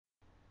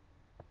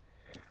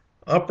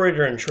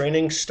Operator and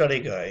Training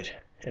Study Guide,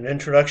 an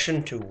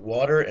introduction to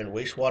water and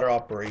wastewater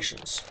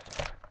operations.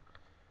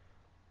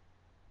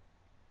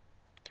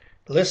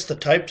 List the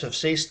types of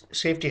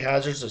safety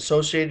hazards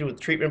associated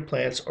with treatment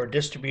plants or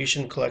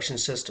distribution collection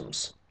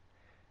systems.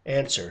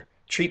 Answer: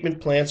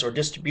 treatment plants or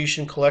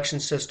distribution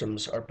collection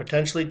systems are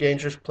potentially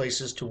dangerous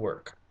places to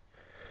work.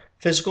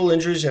 Physical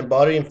injuries and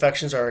body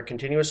infections are a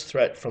continuous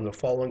threat from the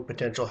following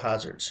potential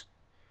hazards: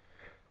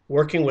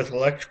 working with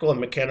electrical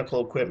and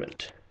mechanical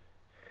equipment,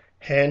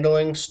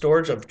 handling,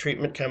 storage of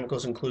treatment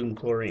chemicals including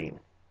chlorine,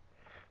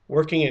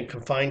 working in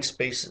confined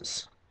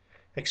spaces,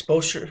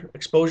 exposure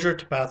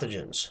to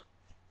pathogens.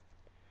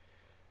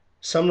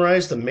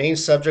 Summarize the main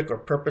subject or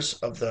purpose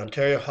of the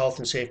Ontario Health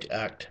and Safety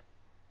Act.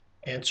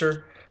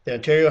 Answer: the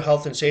Ontario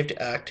Health and Safety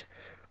Act,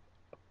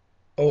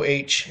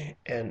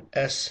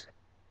 OH&S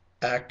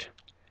Act,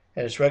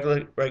 and its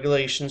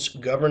regulations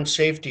govern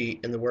safety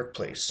in the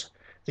workplace.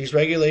 These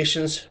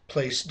regulations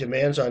place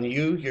demands on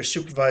you, your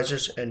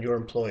supervisors, and your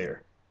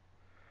employer.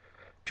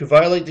 To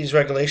violate these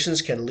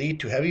regulations can lead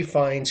to heavy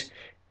fines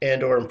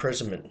and/or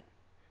imprisonment.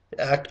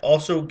 The Act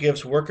also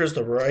gives workers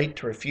the right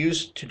to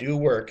refuse to do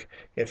work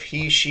if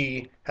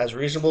he/she has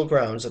reasonable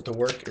grounds that the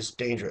work is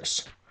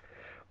dangerous.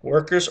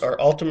 Workers are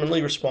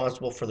ultimately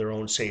responsible for their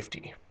own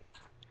safety.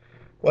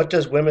 What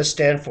does WHMIS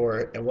stand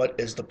for and what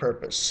is the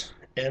purpose?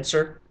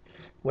 Answer: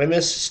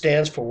 WHMIS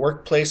stands for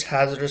Workplace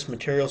Hazardous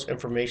Materials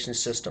Information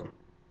System.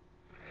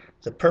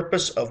 The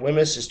purpose of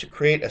WHMIS is to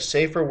create a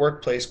safer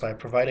workplace by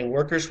providing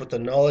workers with the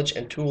knowledge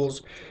and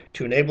tools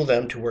to enable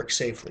them to work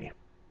safely.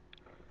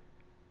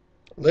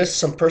 List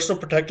some personal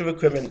protective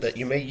equipment that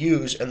you may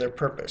use and their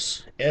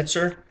purpose.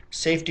 Answer: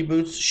 safety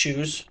boots,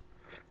 shoes,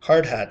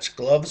 hard hats,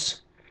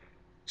 gloves,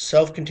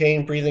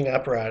 self-contained breathing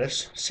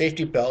apparatus,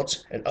 safety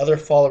belts, and other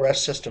fall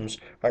arrest systems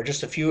are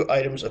just a few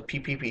items of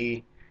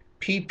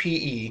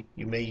PPE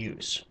you may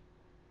use.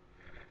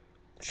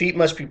 Feet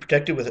must be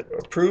protected with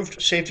approved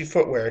safety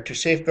footwear to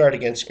safeguard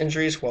against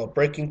injuries while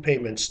breaking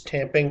pavements,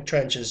 tamping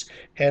trenches,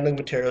 handling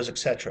materials,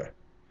 etc.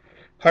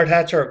 Hard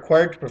hats are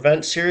required to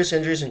prevent serious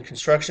injuries in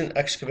construction,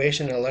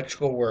 excavation, and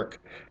electrical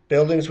work,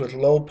 buildings with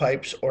low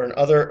pipes, or in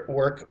other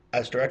work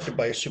as directed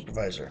by a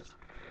supervisor.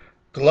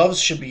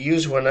 Gloves should be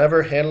used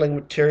whenever handling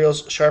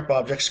materials, sharp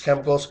objects,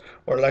 chemicals,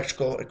 or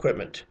electrical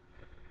equipment.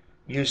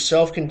 Use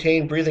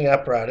self-contained breathing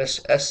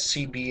apparatus,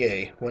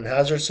 SCBA, when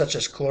hazards such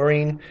as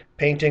chlorine,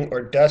 painting,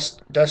 or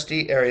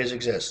dusty areas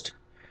exist.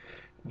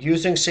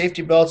 Using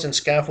safety belts and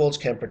scaffolds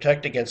can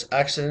protect against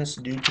accidents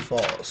due to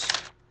falls.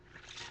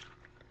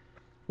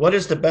 What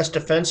is the best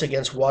defense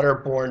against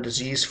waterborne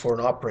disease for an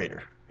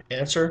operator?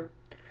 Answer: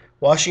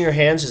 washing your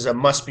hands is a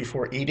must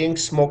before eating,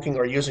 smoking,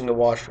 or using the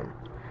washroom.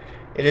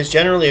 It is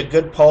generally a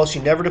good policy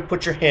never to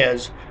put your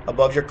hands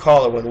above your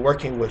collar when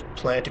working with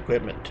plant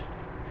equipment.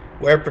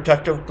 Wear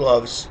protective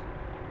gloves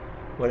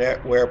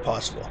where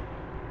possible.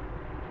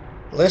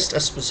 List a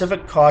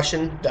specific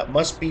caution that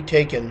must be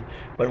taken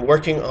when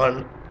working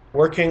or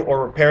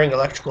repairing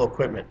electrical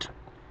equipment.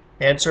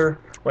 Answer: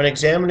 when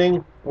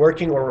examining,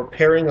 working, or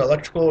repairing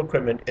electrical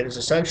equipment, it is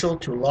essential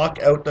to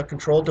lock out the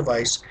control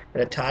device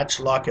and attach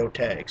lockout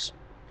tags.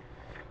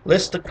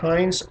 List the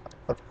kinds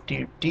of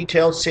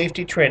detailed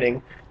safety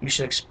training you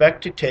should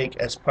expect to take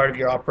as part of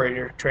your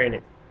operator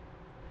training.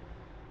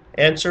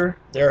 Answer: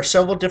 there are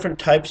several different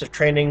types of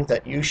training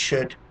that you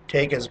should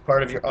take as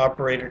part of your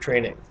operator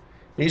training.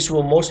 These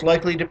will most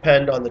likely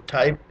depend on the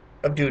type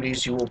of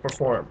duties you will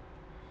perform.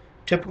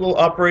 Typical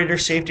operator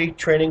safety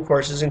training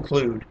courses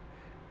include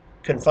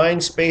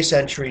confined space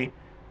entry,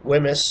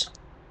 WHMIS,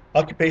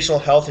 occupational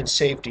health and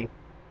safety,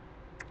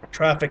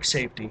 traffic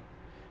safety,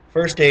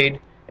 first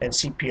aid, and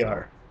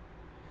CPR.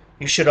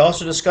 You should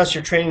also discuss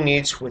your training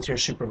needs with your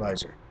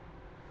supervisor.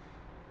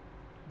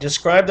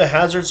 Describe the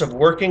hazards of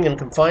working in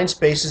confined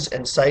spaces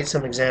and cite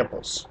some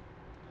examples.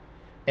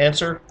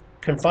 Answer: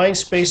 confined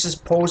spaces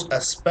pose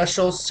a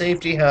special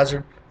safety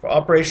hazard for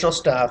operational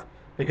staff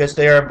because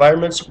they are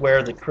environments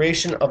where the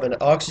creation of an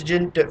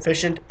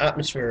oxygen-deficient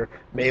atmosphere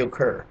may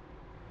occur.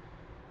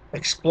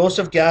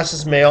 Explosive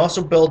gases may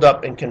also build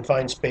up in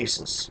confined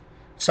spaces.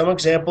 Some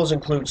examples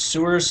include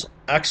sewers,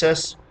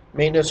 access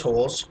maintenance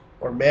holes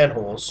or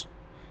manholes,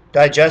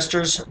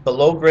 digesters,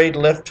 below-grade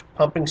lift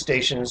pumping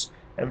stations,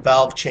 and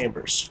valve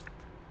chambers.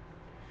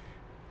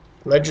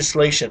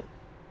 Legislation.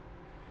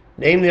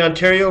 Name the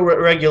Ontario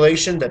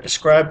regulation that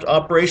describes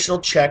operational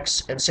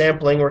checks and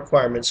sampling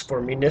requirements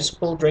for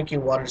municipal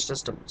drinking water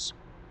systems.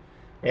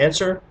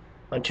 Answer: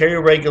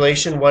 Ontario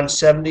Regulation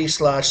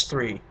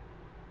 170/3.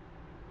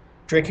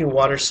 Drinking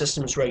Water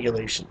Systems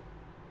Regulation.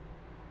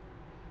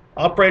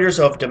 Operators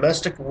of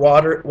domestic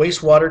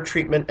wastewater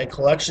treatment and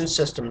collection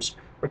systems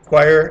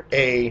require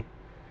a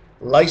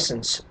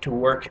license to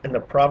work in the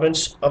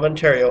province of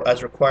Ontario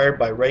as required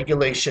by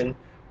Regulation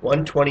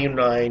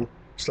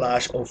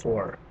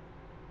 129/04.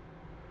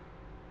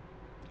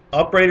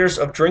 Operators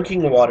of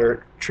drinking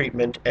water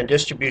treatment and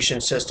distribution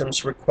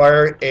systems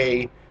require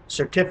a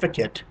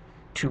certificate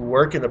to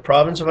work in the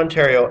province of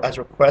Ontario as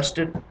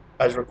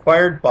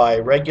required by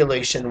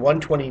Regulation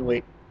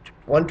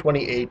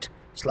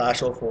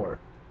 128/04.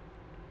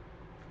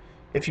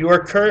 If you are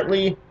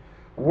currently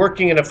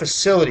working in a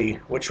facility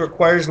which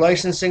requires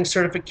licensing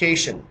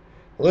certification,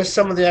 list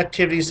some of the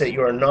activities that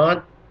you are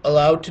not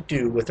allowed to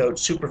do without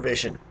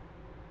supervision.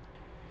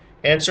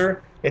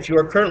 Answer: if you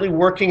are currently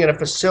working in a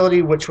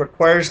facility which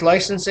requires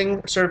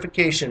licensing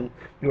certification,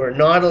 you are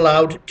not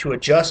allowed to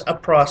adjust a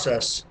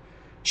process,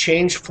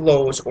 change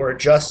flows, or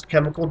adjust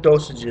chemical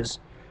dosages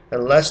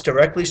unless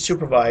directly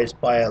supervised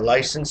by a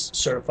licensed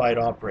certified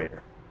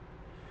operator.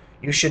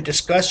 You should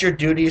discuss your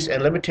duties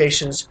and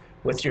limitations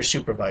with your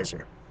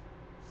supervisor.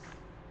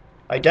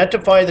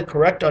 Identify the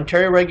correct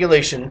Ontario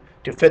regulation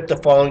to fit the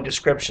following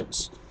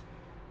descriptions.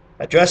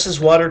 Addresses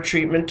water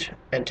treatment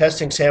and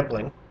testing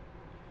sampling.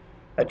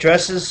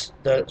 Addresses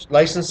the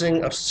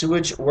licensing of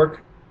sewage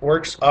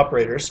works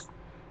operators.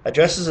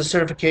 Addresses the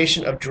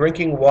certification of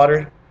drinking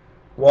water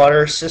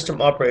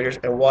system operators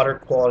and water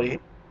quality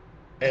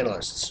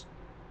analysts.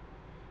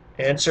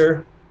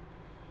 Answer: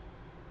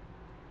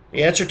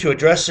 the answer to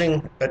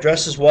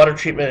addresses water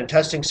treatment and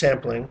testing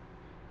sampling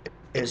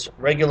is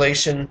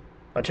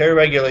Ontario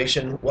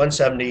Regulation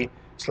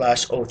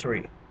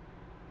 170/03.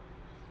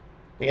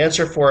 The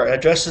answer for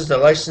addresses the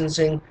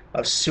licensing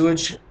of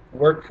sewage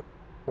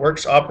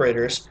works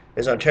operators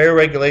is Ontario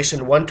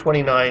Regulation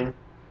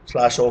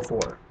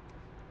 129/04.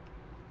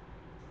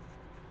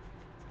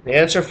 The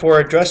answer for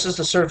addresses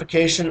the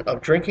certification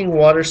of drinking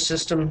water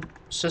system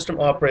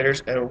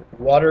operators and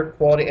water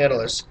quality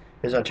analysts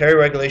is Ontario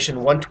Regulation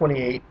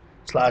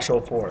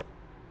 128/04.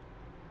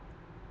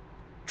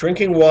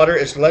 Drinking water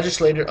is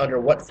legislated under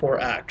what four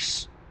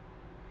acts?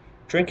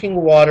 Drinking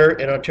water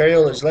in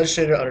Ontario is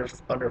legislated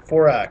under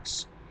four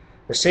acts: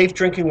 the Safe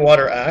Drinking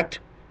Water Act,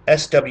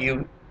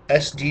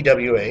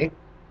 SDWA,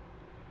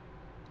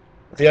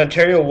 the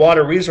Ontario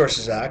Water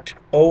Resources Act,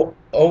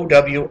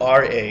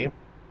 OWRA,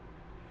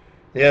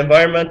 the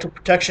Environmental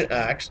Protection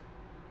Act,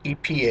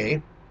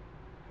 EPA,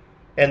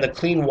 and the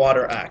Clean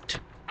Water Act.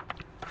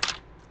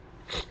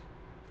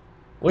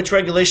 Which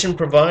regulation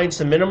provides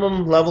the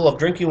minimum level of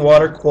drinking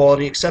water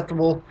quality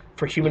acceptable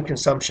for human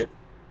consumption?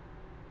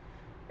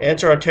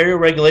 Answer: Ontario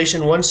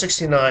Regulation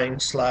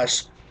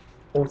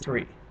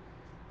 169/03,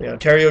 the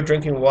Ontario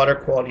Drinking Water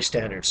Quality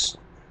Standards,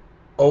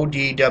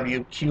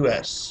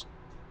 ODWQS.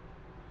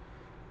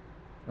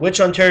 Which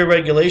Ontario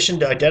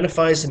regulation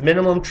identifies the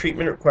minimum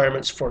treatment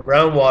requirements for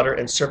groundwater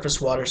and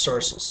surface water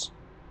sources?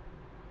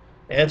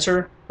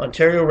 Answer: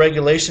 Ontario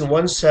Regulation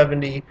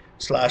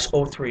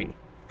 170/03,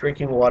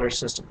 drinking water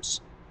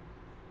systems.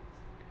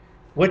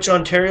 Which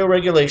Ontario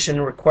regulation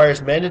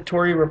requires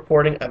mandatory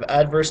reporting of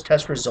adverse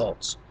test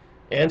results?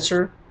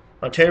 Answer: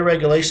 Ontario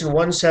Regulation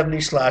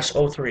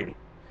 170/03,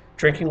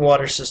 drinking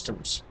water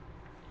systems.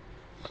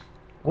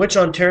 Which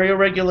Ontario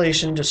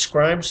regulation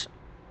describes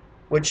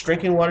which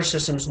drinking water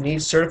systems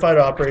need certified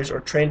operators or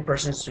trained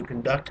persons to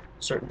conduct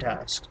certain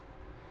tasks?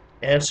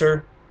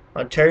 Answer: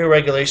 Ontario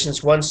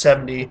Regulations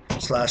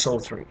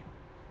 170/03.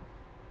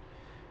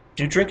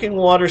 Do drinking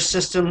water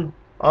system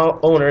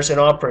owners and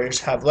operators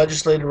have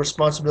legislative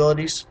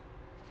responsibilities?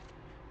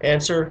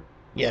 Answer: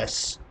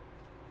 yes.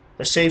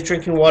 The Safe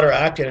Drinking Water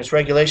Act and its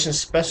regulations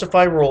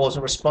specify roles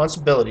and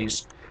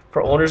responsibilities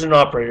for owners and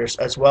operators,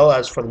 as well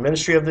as for the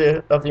Ministry of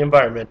the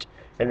Environment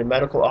and the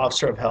Medical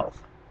Officer of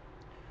Health.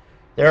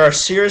 There are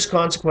serious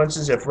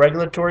consequences if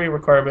regulatory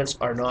requirements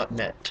are not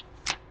met.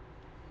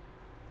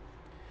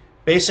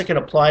 Basic and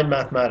applied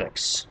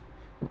mathematics.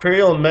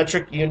 Imperial and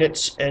metric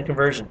units and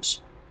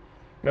conversions.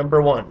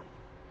 Number 1.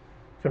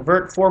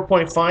 Convert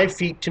 4.5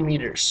 feet to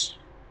meters.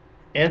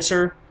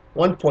 Answer: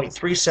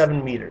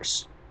 1.37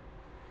 meters.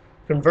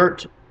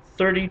 Convert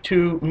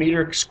 32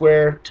 meter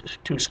square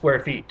to square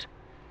feet.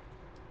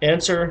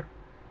 Answer: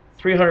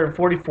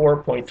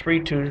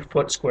 344.32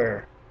 foot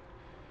square.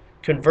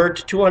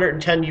 Convert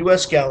 210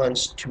 US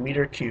gallons to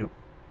meter cube.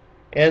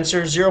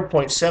 Answer: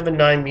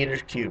 0.79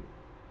 meters cube.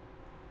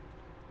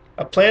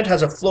 A plant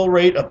has a flow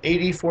rate of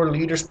 84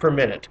 liters per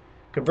minute.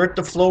 Convert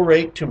the flow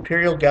rate to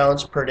imperial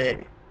gallons per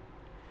day.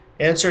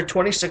 Answer: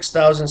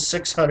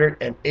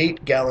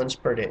 26,608 gallons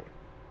per day.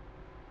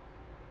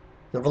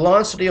 The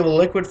velocity of a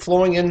liquid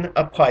flowing in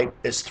a pipe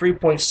is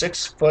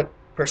 3.6 foot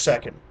per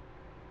second.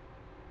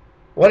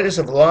 What is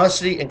the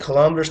velocity in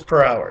kilometers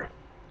per hour?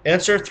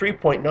 Answer: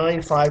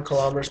 3.95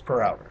 kilometers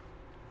per hour.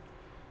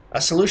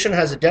 A solution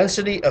has a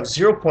density of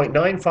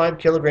 0.95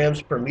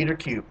 kilograms per meter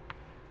cube.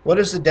 What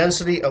is the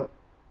density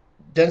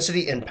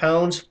in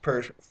pounds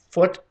per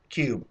foot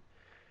cube?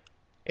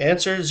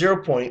 Answer: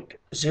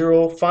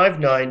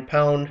 0.059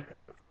 pound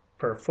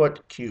per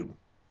foot cube.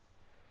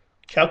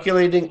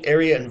 Calculating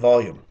area and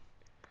volume.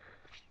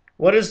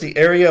 What is the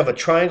area of a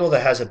triangle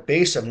that has a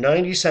base of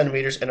 90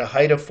 centimeters and a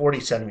height of 40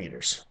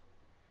 centimeters?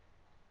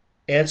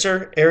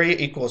 Answer: area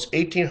equals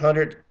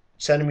 1,800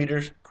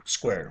 centimeters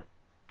square.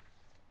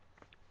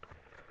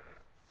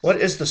 What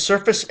is the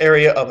surface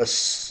area of a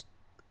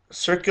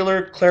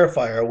circular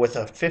clarifier with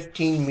a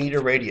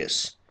 15-meter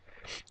radius?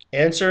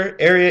 Answer: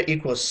 area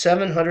equals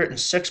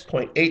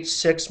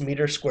 706.86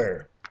 meters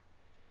square.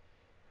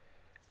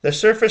 The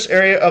surface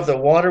area of the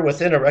water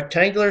within a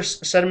rectangular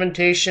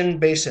sedimentation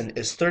basin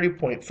is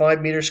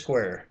 30.5 meters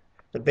square.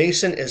 The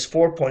basin is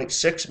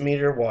 4.6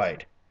 meters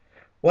wide.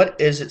 What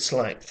is its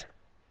length?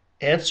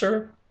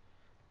 Answer,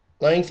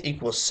 length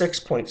equals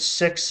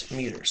 6.6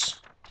 meters.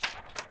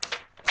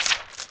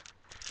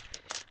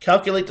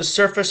 Calculate the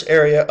surface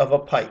area of a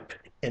pipe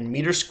in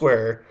meters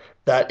square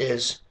that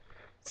is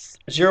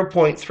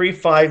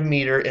 0.35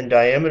 meter in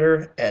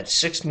diameter at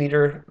 6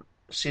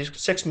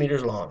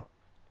 meters long.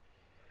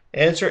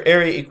 Answer,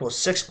 area equals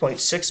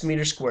 6.6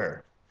 meters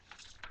square.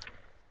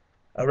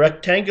 A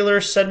rectangular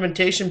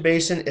sedimentation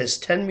basin is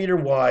 10 meter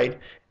wide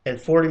and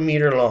 40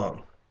 meter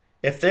long.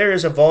 If there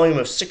is a volume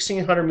of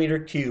 1,600 meter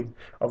cube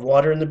of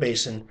water in the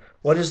basin,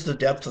 what is the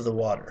depth of the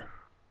water?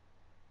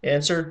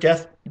 Answer,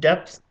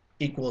 depth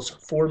equals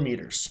 4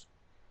 meters.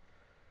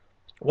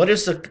 What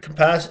is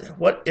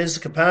the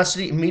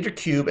capacity meter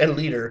cube and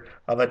liter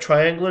of a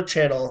triangular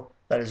channel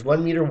that is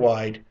 1 meter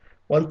wide,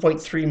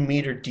 1.3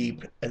 meter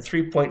deep, and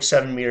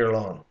 3.7 meter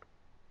long?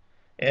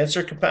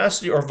 Answer,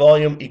 capacity or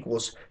volume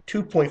equals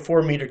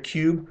 2.4 meter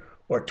cube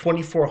or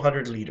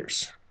 2,400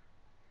 liters.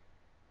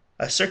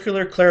 A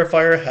circular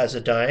clarifier has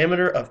a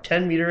diameter of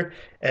 10 meter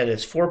and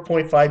is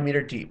 4.5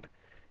 meter deep.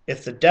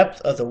 If the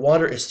depth of the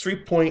water is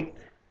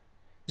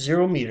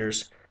 3.0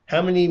 meters,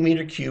 how many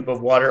meter cube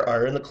of water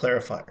are in the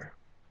clarifier?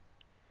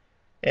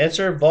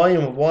 Answer,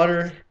 volume of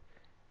water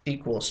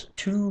equals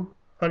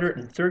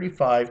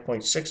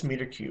 235.6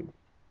 meter cube.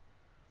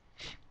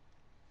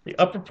 The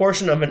upper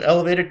portion of an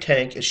elevated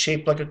tank is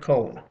shaped like a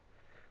cone.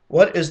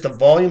 What is the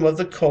volume of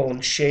the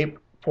cone shape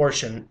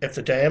portion if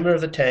the diameter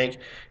of the tank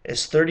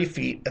is 30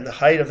 feet and the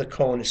height of the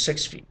cone is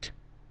 6 feet?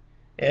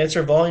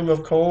 Answer, volume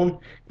of cone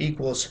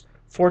equals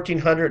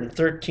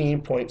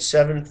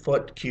 1,413.7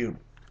 foot cube.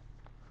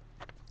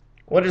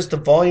 What is the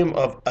volume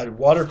of a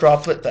water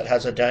droplet that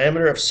has a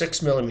diameter of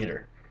 6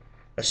 millimeter?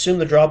 Assume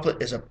the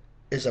droplet is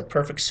a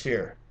perfect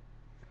sphere.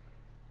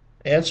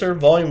 Answer,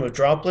 volume of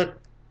droplet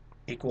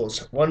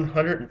equals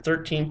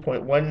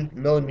 113.1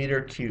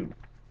 millimeter cube.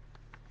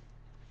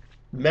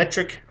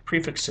 Metric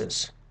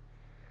prefixes.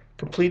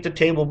 Complete the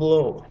table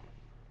below.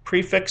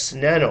 Prefix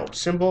nano,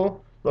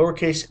 symbol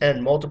lowercase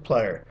n,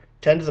 multiplier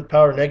 10 to the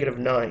power negative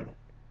 9.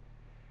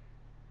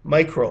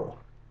 Micro,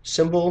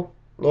 symbol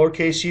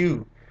lowercase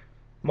u,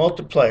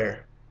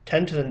 multiplier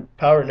 10 to the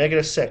power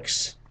negative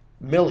 6.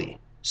 Milli,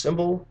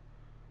 symbol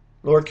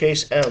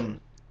lowercase m,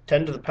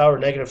 10 to the power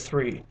negative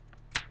 3.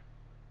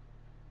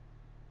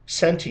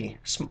 Centi,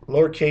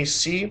 lowercase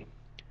c,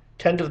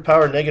 10 to the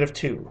power negative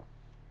 2.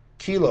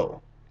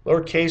 Kilo,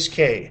 lowercase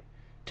k,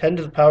 10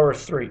 to the power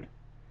 3.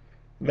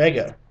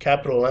 Mega,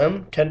 capital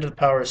M, 10 to the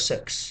power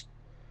 6.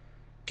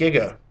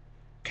 Giga,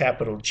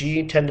 capital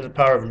G, 10 to the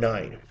power of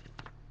 9.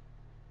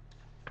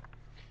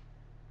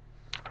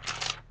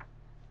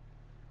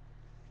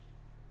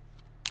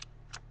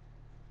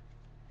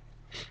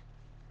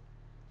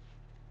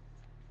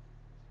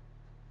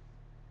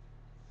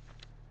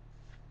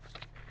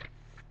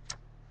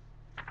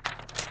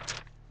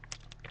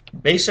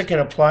 Basic and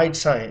applied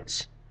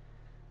science.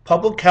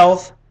 Public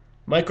health,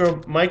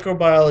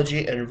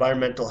 microbiology, and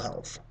environmental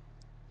health.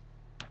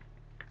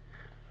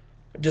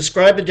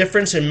 Describe the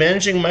difference in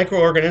managing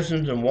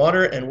microorganisms in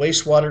water and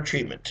wastewater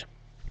treatment.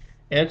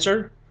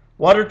 Answer,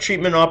 water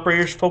treatment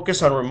operators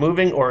focus on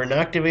removing or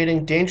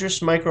inactivating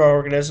dangerous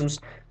microorganisms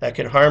that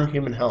can harm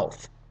human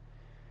health.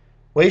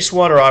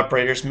 Wastewater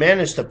operators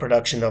manage the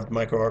production of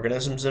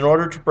microorganisms in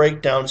order to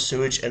break down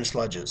sewage and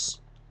sludges.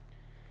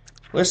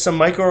 List some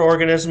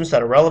microorganisms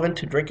that are relevant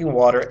to drinking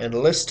water and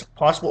list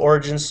possible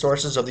origins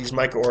sources of these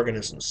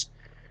microorganisms.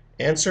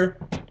 Answer,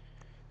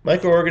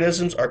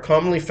 microorganisms are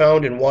commonly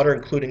found in water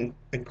include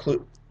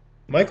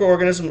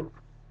microorganisms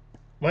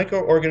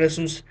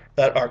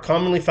that are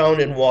commonly found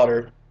in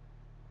water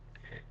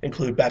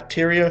include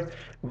bacteria,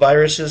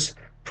 viruses,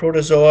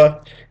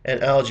 protozoa,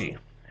 and algae.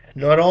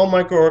 Not all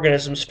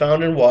microorganisms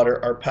found in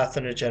water are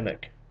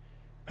pathogenic.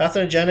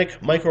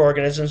 Pathogenic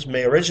microorganisms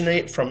may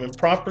originate from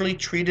improperly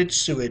treated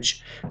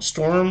sewage,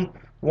 storm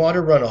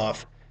water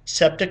runoff,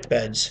 septic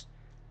beds,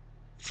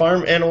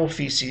 farm animal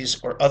feces,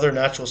 or other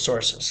natural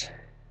sources.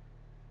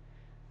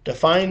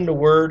 Define the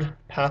word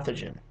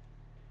pathogen.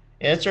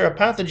 Answer, a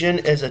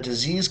pathogen is a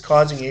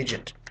disease-causing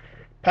agent.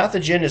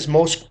 Pathogen is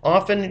most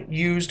often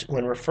used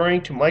when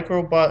referring to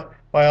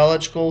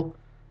biological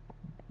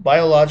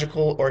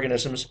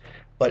organisms,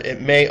 but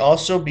it may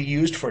also be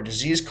used for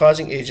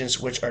disease-causing agents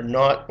which are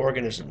not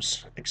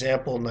organisms.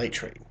 Example,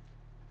 nitrate.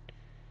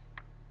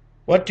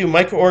 What do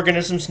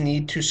microorganisms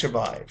need to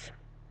survive?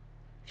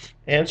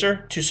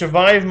 Answer, to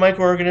survive,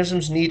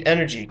 microorganisms need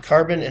energy,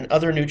 carbon and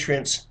other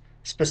nutrients,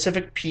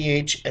 specific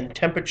pH and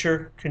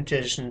temperature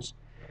conditions,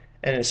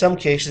 and in some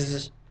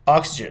cases,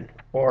 oxygen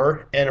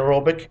or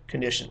anaerobic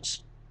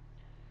conditions.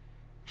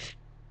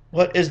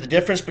 What is the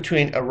difference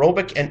between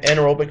aerobic and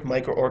anaerobic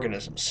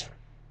microorganisms?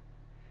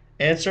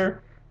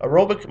 Answer,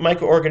 aerobic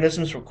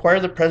microorganisms require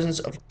the presence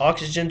of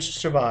oxygen to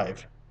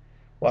survive,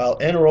 while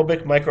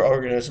anaerobic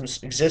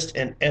microorganisms exist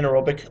in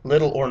anaerobic,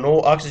 little or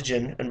no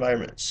oxygen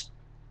environments.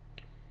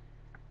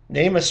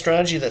 Name a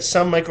strategy that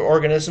some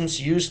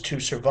microorganisms use to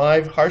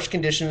survive harsh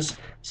conditions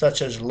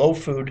such as low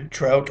food,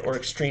 drought, or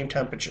extreme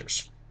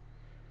temperatures?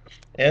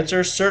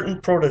 Answer: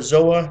 certain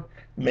protozoa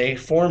may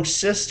form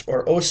cysts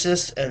or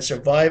oocysts and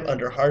survive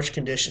under harsh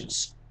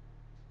conditions.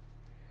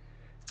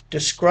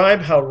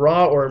 Describe how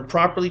raw or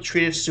improperly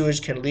treated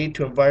sewage can lead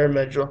to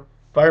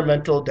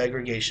environmental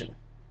degradation.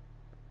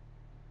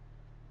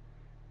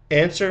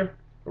 Answer: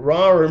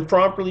 raw or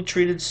improperly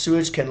treated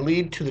sewage can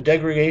lead to the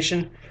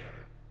degradation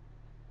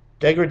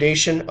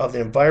of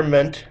the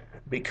environment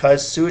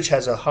because sewage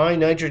has a high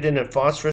nitrogen and phosphorus